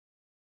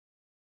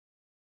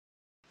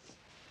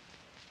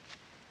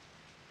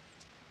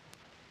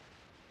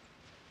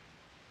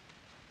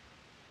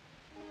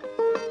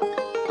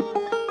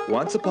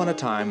Once upon a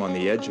time, on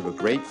the edge of a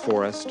great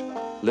forest,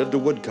 lived a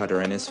woodcutter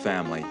and his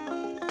family.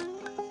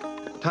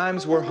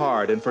 Times were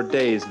hard, and for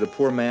days the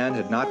poor man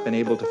had not been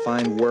able to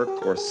find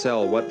work or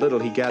sell what little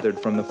he gathered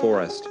from the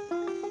forest.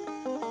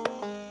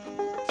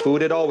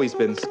 Food had always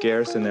been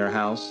scarce in their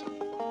house,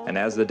 and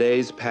as the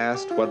days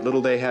passed, what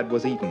little they had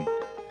was eaten,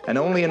 and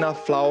only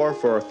enough flour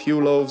for a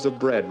few loaves of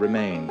bread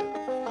remained.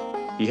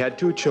 He had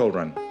 2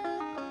 children.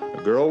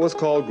 The girl was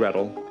called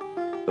Gretel,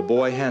 the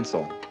boy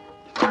Hansel.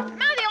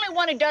 Am I the only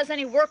one who does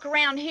any work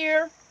around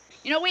here?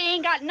 You know, we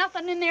ain't got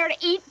nothing in there to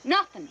eat,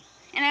 nothing.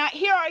 And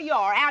here you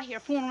are, out here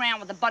fooling around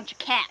with a bunch of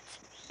cats.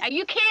 Now,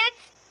 you kids,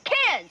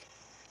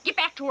 get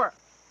back to work.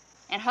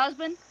 And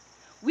husband,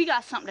 we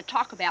got something to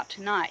talk about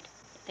tonight.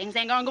 Things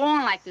ain't gonna go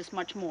on like this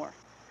much more.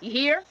 You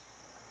hear?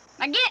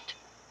 Now get!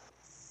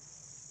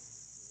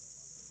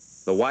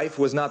 The wife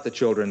was not the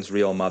children's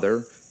real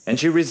mother, and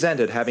she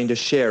resented having to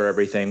share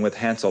everything with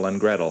Hansel and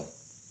Gretel.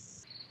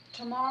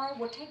 Tomorrow,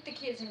 we'll take the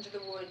kids into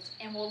the woods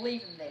and we'll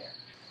leave them there.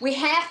 We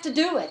have to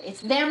do it. It's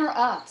them or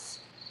us.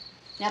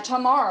 Now,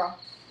 tomorrow,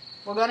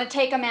 we're going to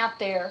take them out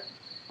there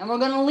and we're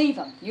going to leave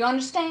them. You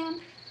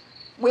understand?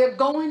 We're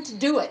going to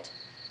do it.